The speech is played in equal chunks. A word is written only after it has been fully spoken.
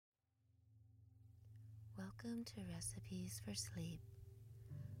Welcome to Recipes for Sleep,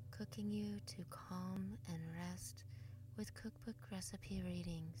 cooking you to calm and rest with cookbook recipe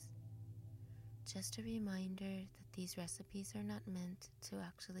readings. Just a reminder that these recipes are not meant to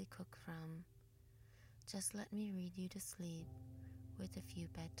actually cook from. Just let me read you to sleep with a few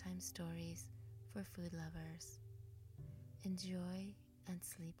bedtime stories for food lovers. Enjoy and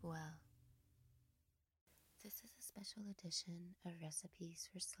sleep well. This is a special edition of Recipes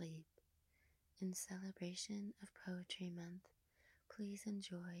for Sleep. In celebration of Poetry Month, please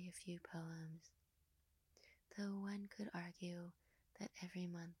enjoy a few poems, though one could argue that every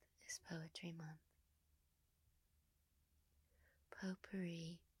month is Poetry Month.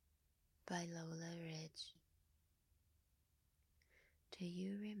 Potpourri by Lola Ridge. Do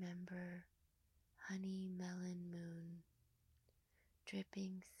you remember honey melon moon,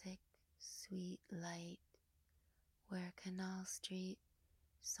 dripping thick, sweet light, where Canal Street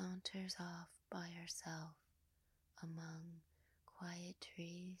saunters off by herself among quiet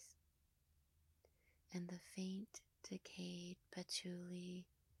trees, and the faint, decayed patchouli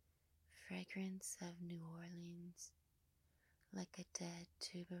fragrance of New Orleans, like a dead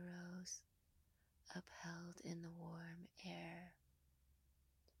tuberose upheld in the warm air,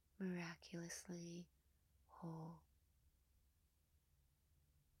 miraculously whole.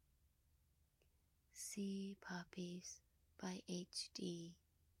 Sea Poppies by H.D.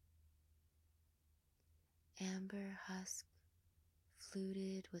 Amber husk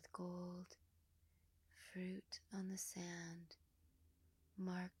fluted with gold, fruit on the sand,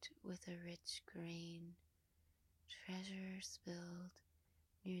 marked with a rich grain, treasure spilled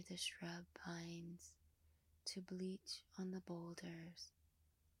near the shrub pines to bleach on the boulders.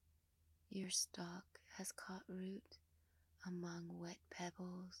 Your stalk has caught root among wet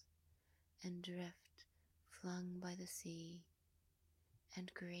pebbles and drift flung by the sea,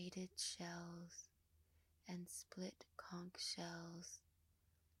 and grated shells and split conch shells,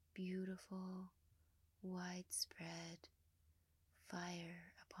 beautiful, widespread,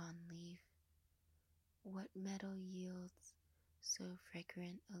 fire upon leaf. What metal yields so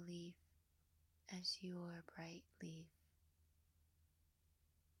fragrant a leaf as your bright leaf?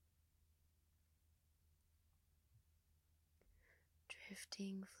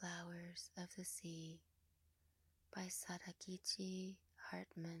 Drifting Flowers of the Sea by Sadakichi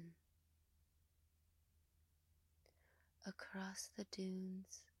Hartman. Across the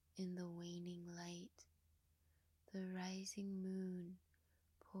dunes in the waning light, the rising moon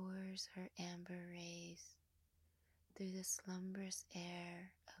pours her amber rays through the slumbrous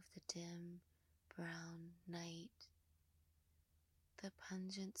air of the dim brown night. The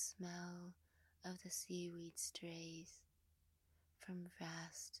pungent smell of the seaweed strays from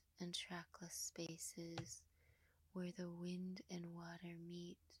vast and trackless spaces where the wind and water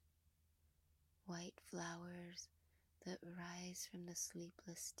meet. White flowers that rise from the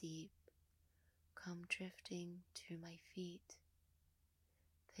sleepless deep come drifting to my feet.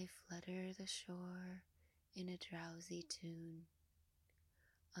 They flutter the shore in a drowsy tune,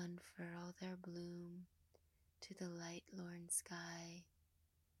 unfurl their bloom to the light-lorn sky,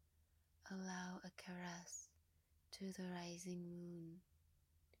 allow a caress to the rising moon,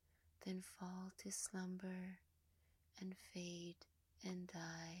 then fall to slumber and fade and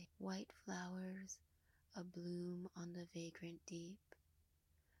die. White flowers abloom on the vagrant deep,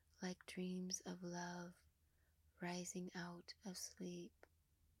 like dreams of love rising out of sleep.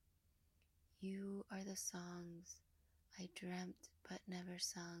 You are the songs I dreamt but never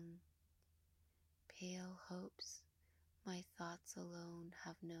sung, pale hopes my thoughts alone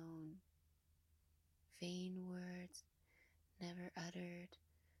have known, vain words never uttered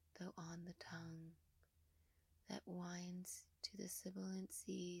though on the tongue, that winds to the sibilant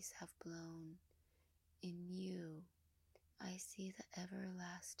seas have blown. In you I see the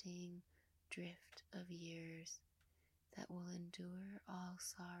everlasting drift of years that will endure all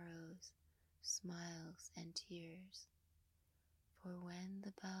sorrows, smiles, and tears. For when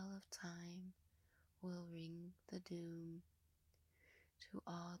the bell of time will ring the doom to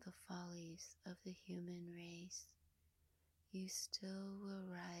all the follies of the human race, you still will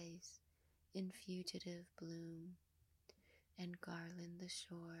rise in fugitive bloom and garland the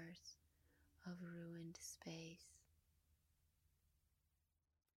shores of ruined space.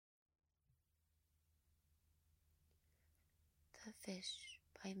 The Fish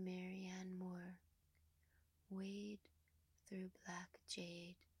by Marianne Moore. Wade through black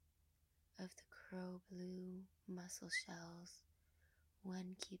jade of the crow blue mussel shells,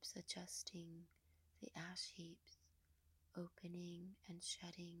 one keeps adjusting the ash heaps, opening and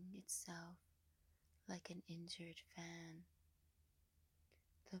shutting itself like an injured fan.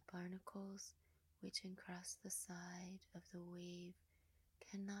 The barnacles which across the side of the wave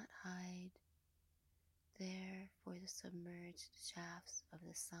cannot hide. There for the submerged shafts of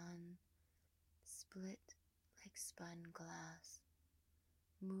the sun, split like spun glass,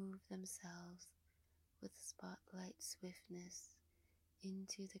 move themselves with spotlight swiftness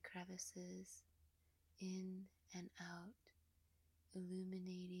into the crevices, in and out,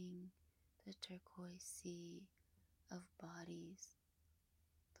 illuminating the turquoise sea of bodies.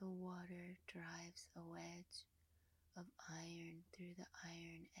 The water drives a wedge of iron through the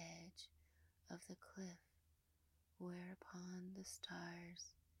iron edge of the cliff, whereupon the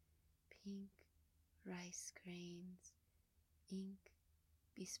stars, pink rice grains, ink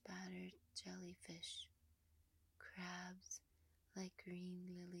bespattered jellyfish, crabs like green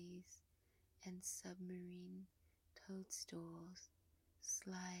lilies, and submarine toadstools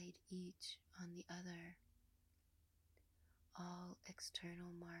slide each on the other. All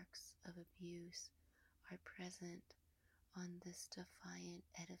external marks of abuse are present on this defiant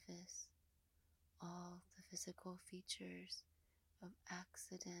edifice. All the physical features of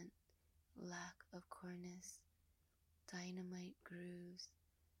accident, lack of cornice, dynamite grooves,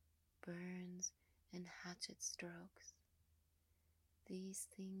 burns, and hatchet strokes. These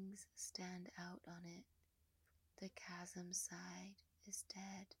things stand out on it. The chasm side is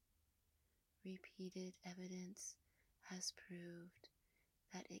dead. Repeated evidence has proved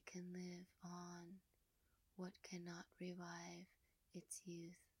that it can live on what cannot revive its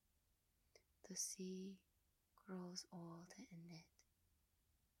youth. The sea grows old in it.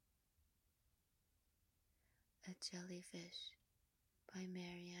 A Jellyfish by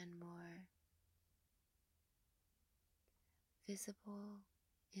Marianne Moore. Visible,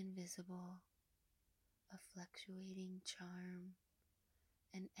 invisible, a fluctuating charm,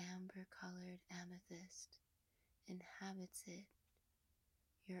 an amber-colored amethyst inhabits it.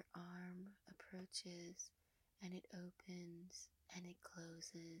 Your arm approaches, and it opens, and it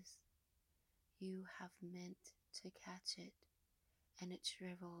closes. You have meant to catch it, and it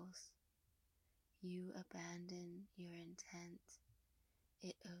shrivels. You abandon your intent.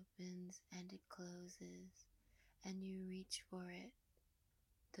 It opens and it closes, and you reach for it.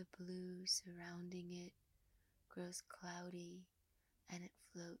 The blue surrounding it grows cloudy, and it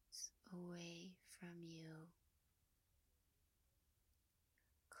floats away from you.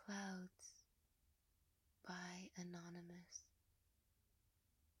 Clouds by Anonymous.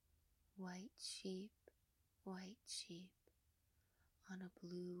 White sheep, on a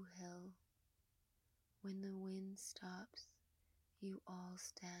blue hill. When the wind stops, you all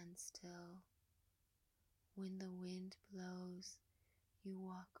stand still. When the wind blows, you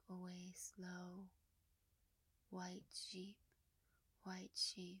walk away slow. White sheep,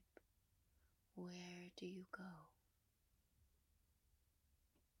 where do you go?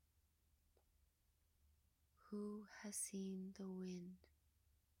 Who has seen the wind?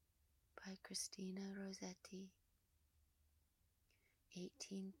 By Christina Rossetti,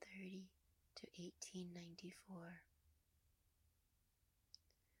 1830 to 1894.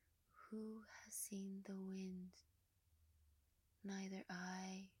 Who has seen the wind? Neither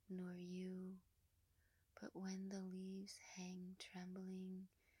I nor you, but when the leaves hang trembling,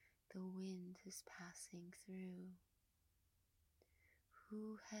 the wind is passing through.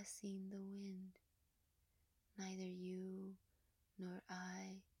 Who has seen the wind? Neither you nor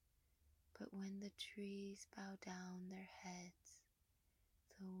I, but when the trees bow down their heads,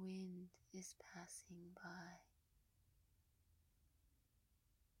 the wind is passing by.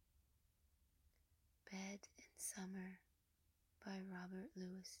 Bed in Summer by Robert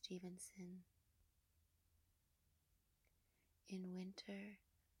Louis Stevenson. In winter,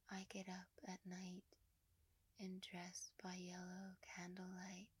 I get up at night and dress by yellow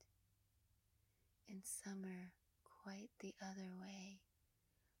candlelight. In summer, quite the other way,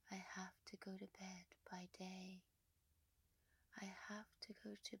 I have to go to bed by day. I have to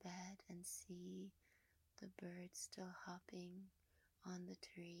go to bed and see the birds still hopping on the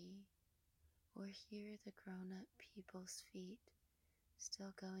tree, or hear the grown-up people's feet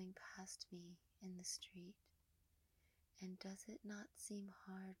still going past me in the street. And does it not seem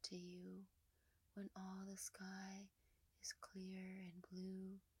hard to you when all the sky is clear and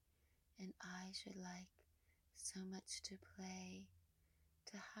blue, and I should like so much to play,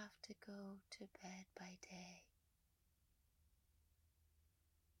 to have to go to bed by day?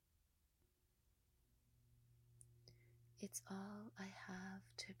 It's All I Have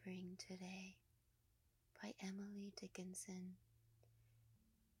to Bring Today by Emily Dickinson.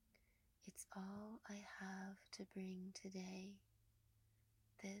 It's all I have to bring today,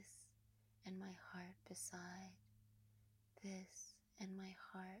 this and my heart beside, this and my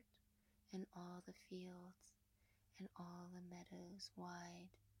heart and all the fields and all the meadows wide.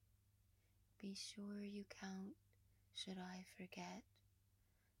 Be sure you count, should I forget,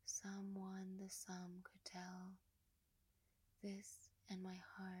 someone the sum could tell, this and my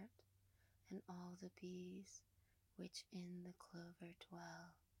heart and all the bees which in the clover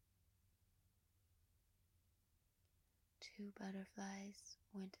dwell. Two Butterflies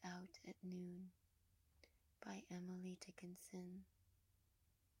Went Out at Noon by Emily Dickinson.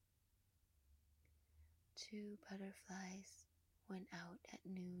 Two butterflies went out at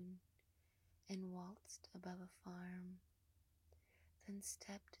noon and waltzed above a farm, then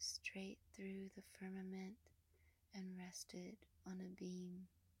stepped straight through the firmament and rested on a beam,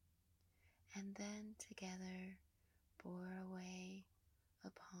 and then together bore away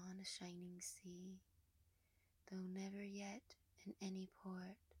upon a shining sea, though never yet in any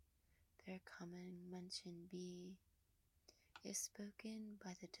port their common mention be, if spoken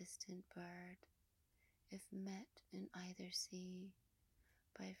by the distant bird, if met in either sea,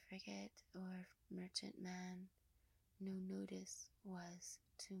 by frigate or merchantman, no notice was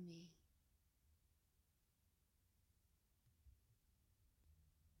to me.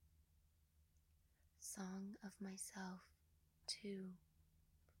 Song of Myself 2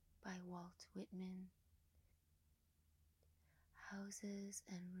 by Walt Whitman. Houses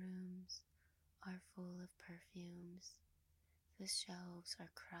and rooms are full of perfumes. The shelves are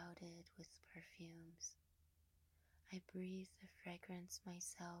crowded with perfumes. I breathe the fragrance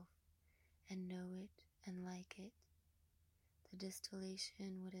myself and know it and like it. The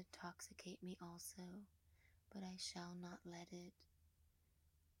distillation would intoxicate me also, but I shall not let it.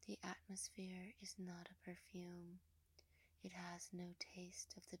 The atmosphere is not a perfume. It has no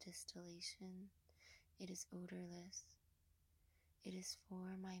taste of the distillation. It is odorless. It is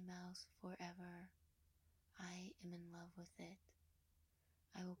for my mouth forever. I am in love with it.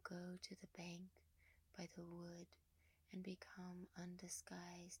 I will go to the bank by the wood and become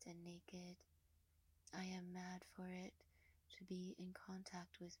undisguised and naked. I am mad for it to be in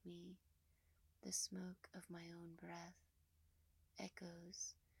contact with me, the smoke of my own breath,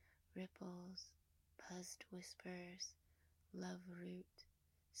 echoes, ripples, buzzed whispers, love root,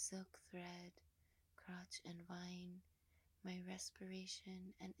 silk thread, crotch and vine, my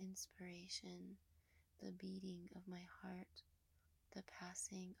respiration and inspiration, the beating of my heart, the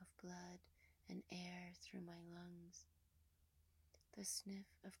passing of blood and air through my lungs, the sniff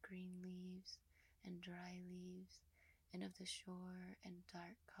of green leaves and dry leaves, and of the shore and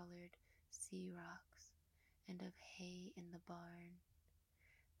dark-colored sea rocks, and of hay in the barn,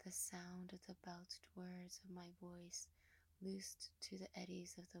 the sound of the belched words of my voice loosed to the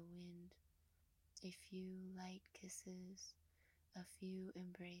eddies of the wind, a few light kisses, a few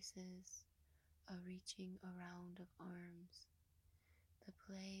embraces, a reaching around of arms, the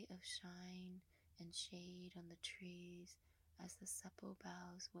play of shine and shade on the trees as the supple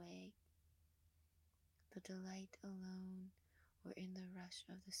boughs wag, the delight alone or in the rush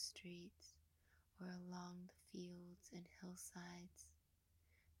of the streets or along the fields and hillsides,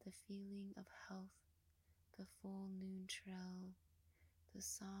 the feeling of health, the full noon trill, the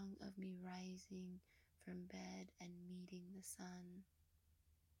song of me rising from bed and meeting the sun.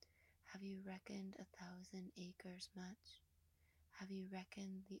 Have you reckoned 1,000 acres much? Have you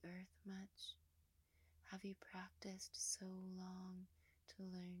reckoned the earth much? Have you practiced so long to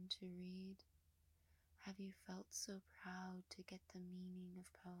learn to read? Have you felt so proud to get the meaning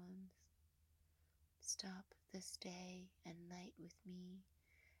of poems? Stop this day and night with me,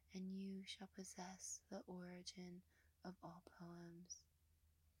 and you shall possess the origin of all poems.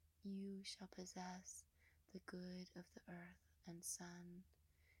 You shall possess the good of the earth and sun.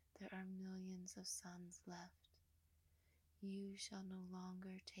 There are millions of suns left. You shall no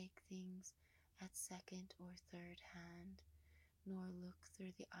longer take things at second or third hand, nor look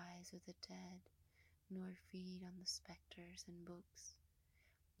through the eyes of the dead, nor feed on the spectres and books.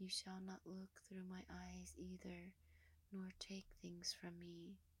 You shall not look through my eyes either, nor take things from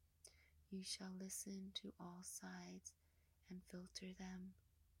me. You shall listen to all sides and filter them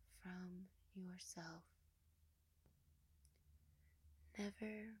from yourself.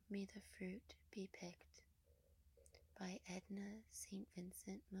 Never may the fruit be picked by Edna St.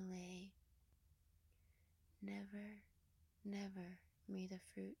 Vincent Millay. Never, never may the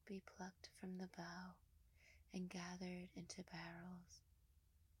fruit be plucked from the bough and gathered into barrels.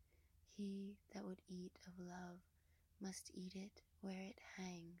 He that would eat of love must eat it where it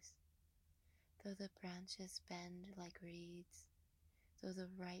hangs, though the branches bend like reeds, though the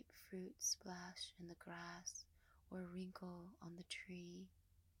ripe fruit splash in the grass or wrinkle on the tree.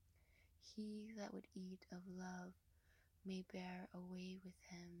 He that would eat of love may bear away with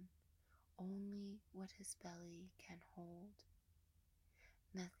him that his belly can hold.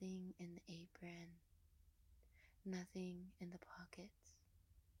 Nothing in the apron, nothing in the pockets.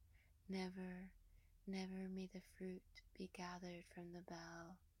 Never, never may the fruit be gathered from the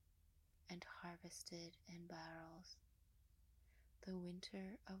bough and harvested in barrels. The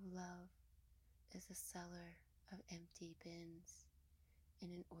winter of love is a cellar of empty bins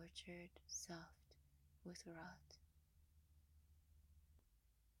in an orchard soft with rot.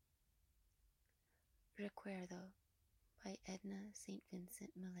 Recuerdo by Edna St. Vincent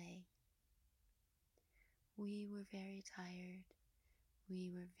Millay. We were very tired, we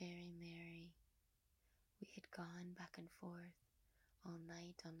were very merry. We had gone back and forth all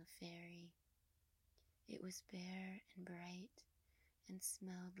night on the ferry. It was bare and bright and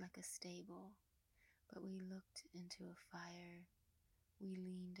smelled like a stable, but we looked into a fire. We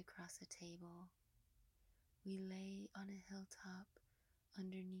leaned across a table. We lay on a hilltop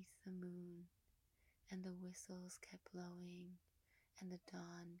underneath the moon, and the whistles kept blowing, and the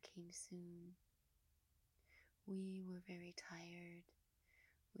dawn came soon. We were very tired.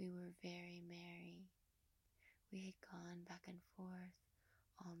 We were very merry. We had gone back and forth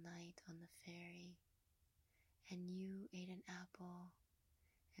all night on the ferry, and you ate an apple,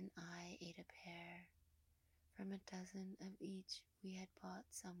 and I ate a pear, from a dozen of each we had bought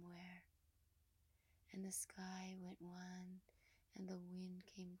somewhere. And the sky went wan, and the wind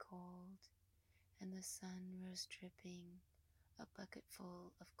came cold, and the sun rose dripping, a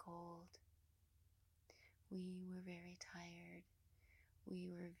bucketful of gold. We were very tired, we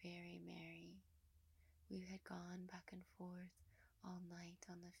were very merry. We had gone back and forth all night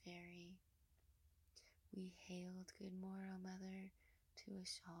on the ferry. We hailed good morrow, mother, to a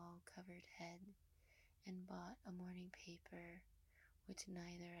shawl-covered head, and bought a morning paper, which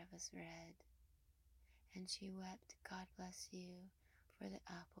neither of us read. And she wept, God bless you, for the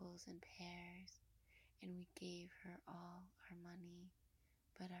apples and pears, and we gave her all our money,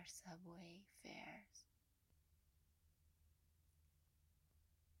 but our subway fares.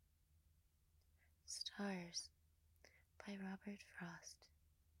 Stars by Robert Frost.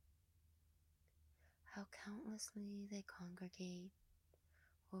 How countlessly they congregate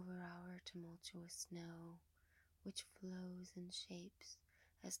over our tumultuous snow, which flows in shapes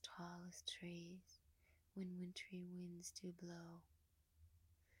as tall as trees when wintry winds do blow.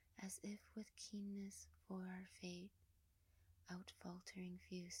 As if with keenness for our fate, out faltering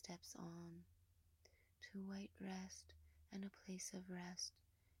few steps on, to white rest and a place of rest,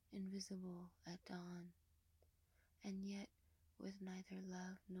 invisible at dawn. And yet with neither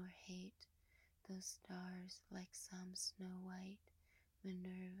love nor hate, those stars like some snow-white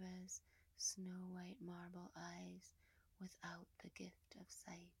Minerva's snow-white marble eyes without the gift of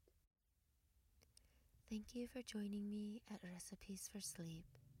sight. Thank you for joining me at Recipes for Sleep.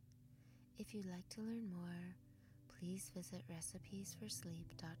 If you'd like to learn more, please visit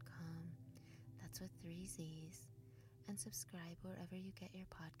recipesforsleep.com. That's with 3 Z's, and subscribe wherever you get your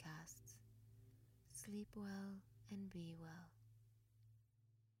podcasts. Sleep well and be well.